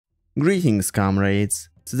Greetings, comrades!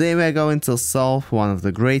 Today we are going to solve one of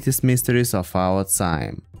the greatest mysteries of our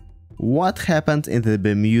time. What happened in the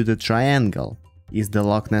Bermuda Triangle? Is the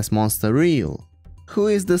Loch Ness Monster real? Who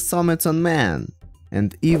is the Somerton Man?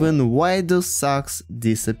 And even why do socks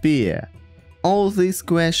disappear? All these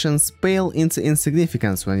questions pale into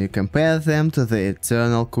insignificance when you compare them to the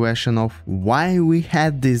eternal question of why we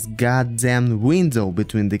had this goddamn window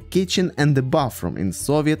between the kitchen and the bathroom in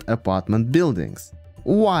Soviet apartment buildings.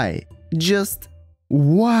 Why? Just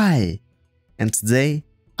why? And today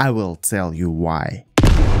I will tell you why.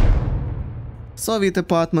 Soviet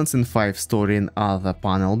apartments in 5-story and other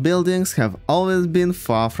panel buildings have always been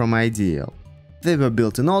far from ideal. They were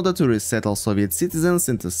built in order to resettle Soviet citizens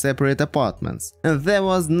into separate apartments, and there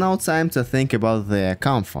was no time to think about their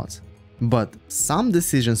comfort. But some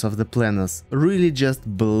decisions of the planners really just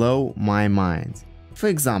blow my mind. For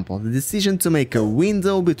example, the decision to make a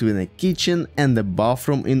window between a kitchen and a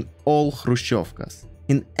bathroom in all Khrushchevkas.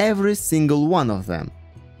 In every single one of them.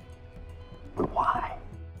 Why?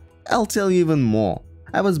 I'll tell you even more.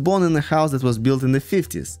 I was born in a house that was built in the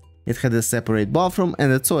 50s. It had a separate bathroom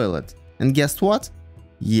and a toilet. And guess what?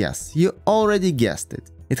 Yes, you already guessed it.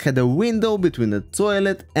 It had a window between a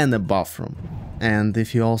toilet and a bathroom. And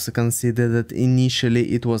if you also consider that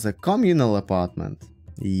initially it was a communal apartment.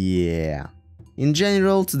 Yeah. In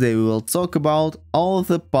general, today we will talk about all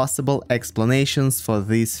the possible explanations for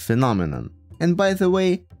this phenomenon. And by the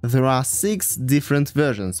way, there are 6 different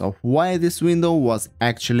versions of why this window was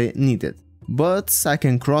actually needed. But I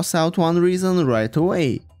can cross out one reason right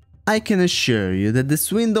away. I can assure you that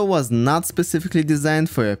this window was not specifically designed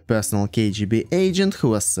for a personal KGB agent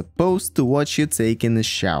who was supposed to watch you taking a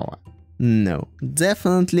shower. No,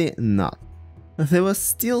 definitely not. There was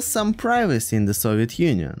still some privacy in the Soviet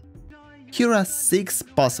Union. Here are 6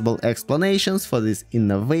 possible explanations for this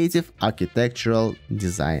innovative architectural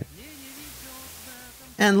design.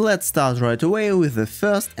 And let's start right away with the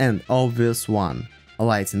first and obvious one: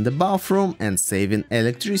 lighting the bathroom and saving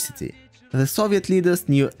electricity. The Soviet leaders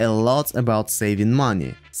knew a lot about saving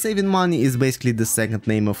money. Saving money is basically the second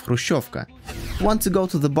name of Khrushchevka. Want to go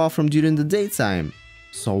to the bathroom during the daytime?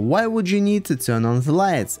 So why would you need to turn on the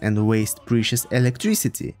lights and waste precious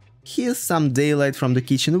electricity? Here's some daylight from the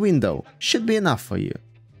kitchen window, should be enough for you.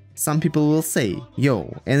 Some people will say,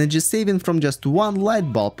 yo, energy saving from just one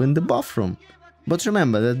light bulb in the bathroom. But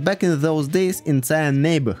remember that back in those days entire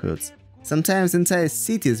neighborhoods, sometimes entire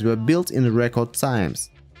cities were built in record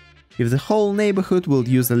times. If the whole neighborhood will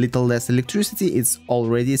use a little less electricity, it's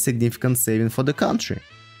already a significant saving for the country.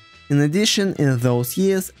 In addition, in those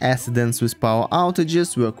years, accidents with power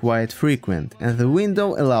outages were quite frequent, and the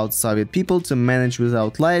window allowed Soviet people to manage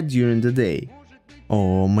without light during the day.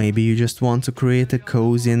 Or maybe you just want to create a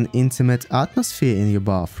cozy and intimate atmosphere in your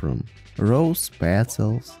bathroom. Rose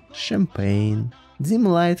petals, champagne, dim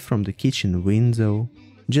light from the kitchen window.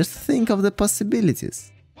 Just think of the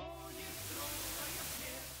possibilities.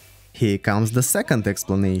 Here comes the second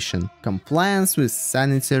explanation: compliance with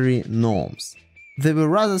sanitary norms. There were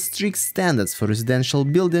rather strict standards for residential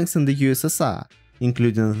buildings in the USSR,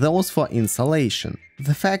 including those for insulation.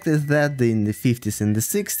 The fact is that in the 50s and the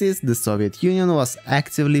 60s the Soviet Union was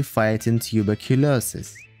actively fighting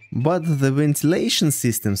tuberculosis. But the ventilation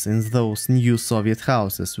systems in those new Soviet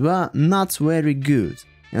houses were not very good,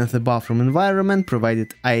 and the bathroom environment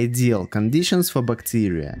provided ideal conditions for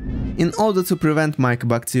bacteria. In order to prevent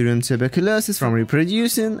Mycobacterium tuberculosis from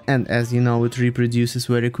reproducing, and as you know it reproduces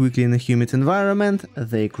very quickly in a humid environment,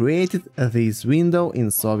 they created this window in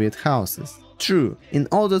Soviet houses. True, in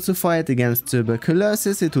order to fight against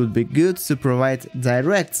tuberculosis it would be good to provide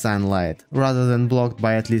direct sunlight, rather than blocked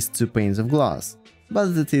by at least 2 panes of glass.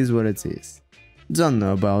 But that is what it is. Don't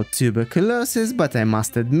know about tuberculosis, but I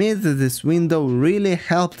must admit that this window really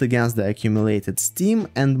helped against the accumulated steam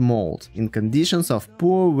and mold in conditions of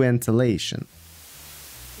poor ventilation.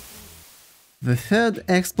 The third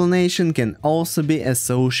explanation can also be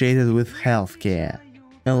associated with healthcare.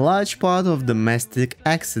 A large part of domestic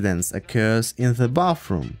accidents occurs in the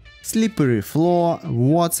bathroom. Slippery floor,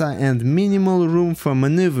 water and minimal room for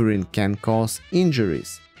maneuvering can cause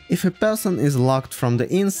injuries. If a person is locked from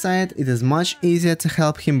the inside, it is much easier to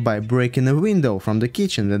help him by breaking a window from the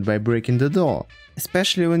kitchen than by breaking the door,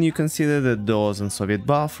 especially when you consider that doors in Soviet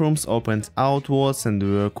bathrooms opened outwards and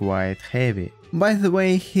were quite heavy. By the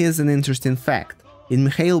way, here's an interesting fact. In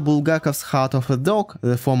Mikhail Bulgakov's Heart of a Dog,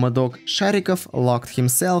 the former dog Sharikov locked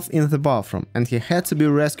himself in the bathroom and he had to be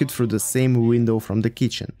rescued through the same window from the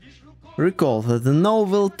kitchen. Recall that the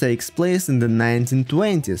novel takes place in the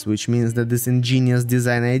 1920s, which means that this ingenious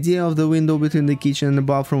design idea of the window between the kitchen and the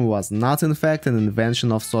bathroom was not in fact an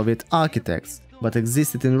invention of Soviet architects, but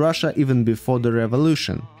existed in Russia even before the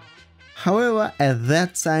revolution. However, at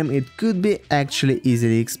that time it could be actually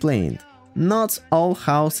easily explained. Not all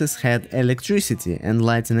houses had electricity, and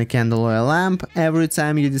lighting a candle or a lamp every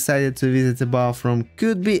time you decided to visit a bathroom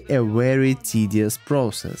could be a very tedious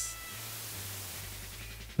process.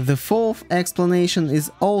 The fourth explanation is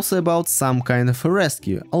also about some kind of a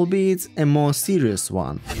rescue, albeit a more serious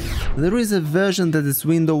one. There is a version that this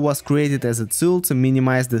window was created as a tool to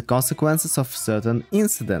minimize the consequences of certain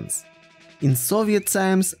incidents. In Soviet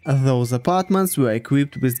times, those apartments were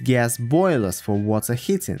equipped with gas boilers for water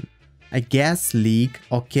heating. A gas leak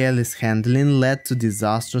or careless handling led to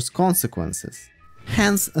disastrous consequences.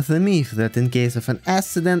 Hence the myth that in case of an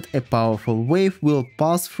accident a powerful wave will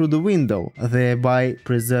pass through the window, thereby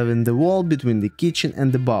preserving the wall between the kitchen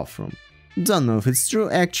and the bathroom. Don't know if it's true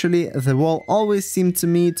actually, the wall always seemed to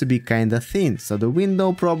me to be kinda thin, so the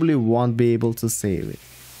window probably won't be able to save it.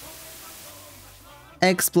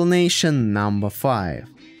 Explanation number 5.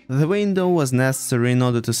 The window was necessary in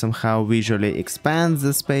order to somehow visually expand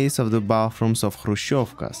the space of the bathrooms of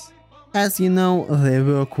Khrushchevkas. As you know, they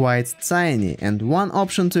were quite tiny, and one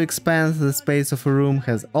option to expand the space of a room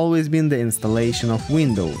has always been the installation of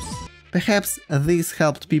windows. Perhaps this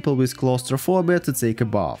helped people with claustrophobia to take a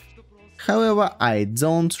bath. However, I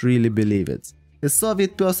don't really believe it. A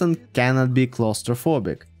Soviet person cannot be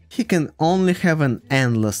claustrophobic. He can only have an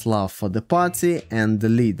endless love for the party and the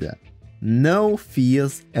leader. No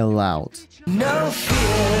fears allowed. No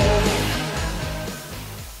fear.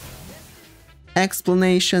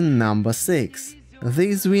 Explanation number 6.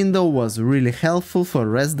 This window was really helpful for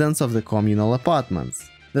residents of the communal apartments.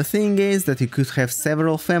 The thing is that you could have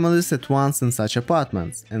several families at once in such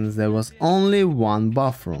apartments, and there was only one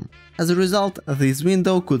bathroom. As a result, this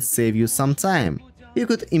window could save you some time. You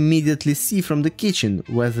could immediately see from the kitchen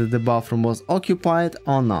whether the bathroom was occupied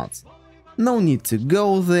or not. No need to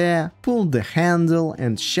go there, pull the handle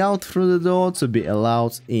and shout through the door to be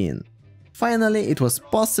allowed in. Finally, it was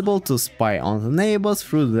possible to spy on the neighbors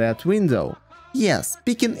through that window. Yes,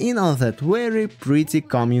 peeking in on that very pretty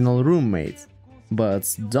communal roommate.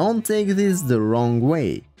 But don't take this the wrong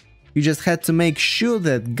way. You just had to make sure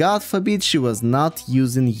that God forbid she was not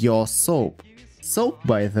using your soap. Soap,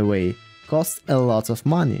 by the way, costs a lot of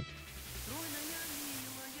money.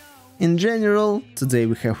 In general, today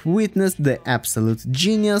we have witnessed the absolute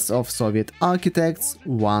genius of Soviet architects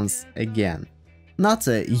once again. Not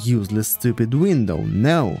a useless stupid window,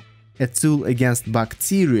 no. A tool against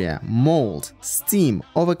bacteria, mold, steam,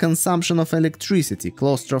 overconsumption of electricity,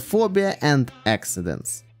 claustrophobia and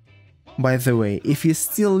accidents. By the way, if you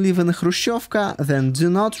still live in Khrushchevka, then do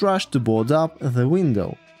not rush to board up the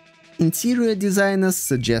window. Interior designers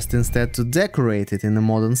suggest instead to decorate it in a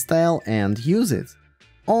modern style and use it.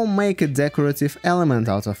 Or make a decorative element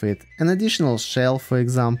out of it, an additional shelf for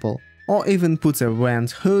example, or even put a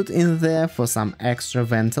vent hood in there for some extra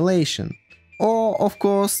ventilation. Or, of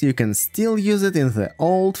course, you can still use it in the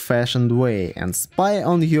old-fashioned way and spy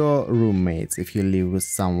on your roommates if you live with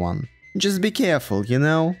someone. Just be careful, you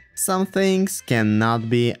know, some things cannot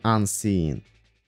be unseen.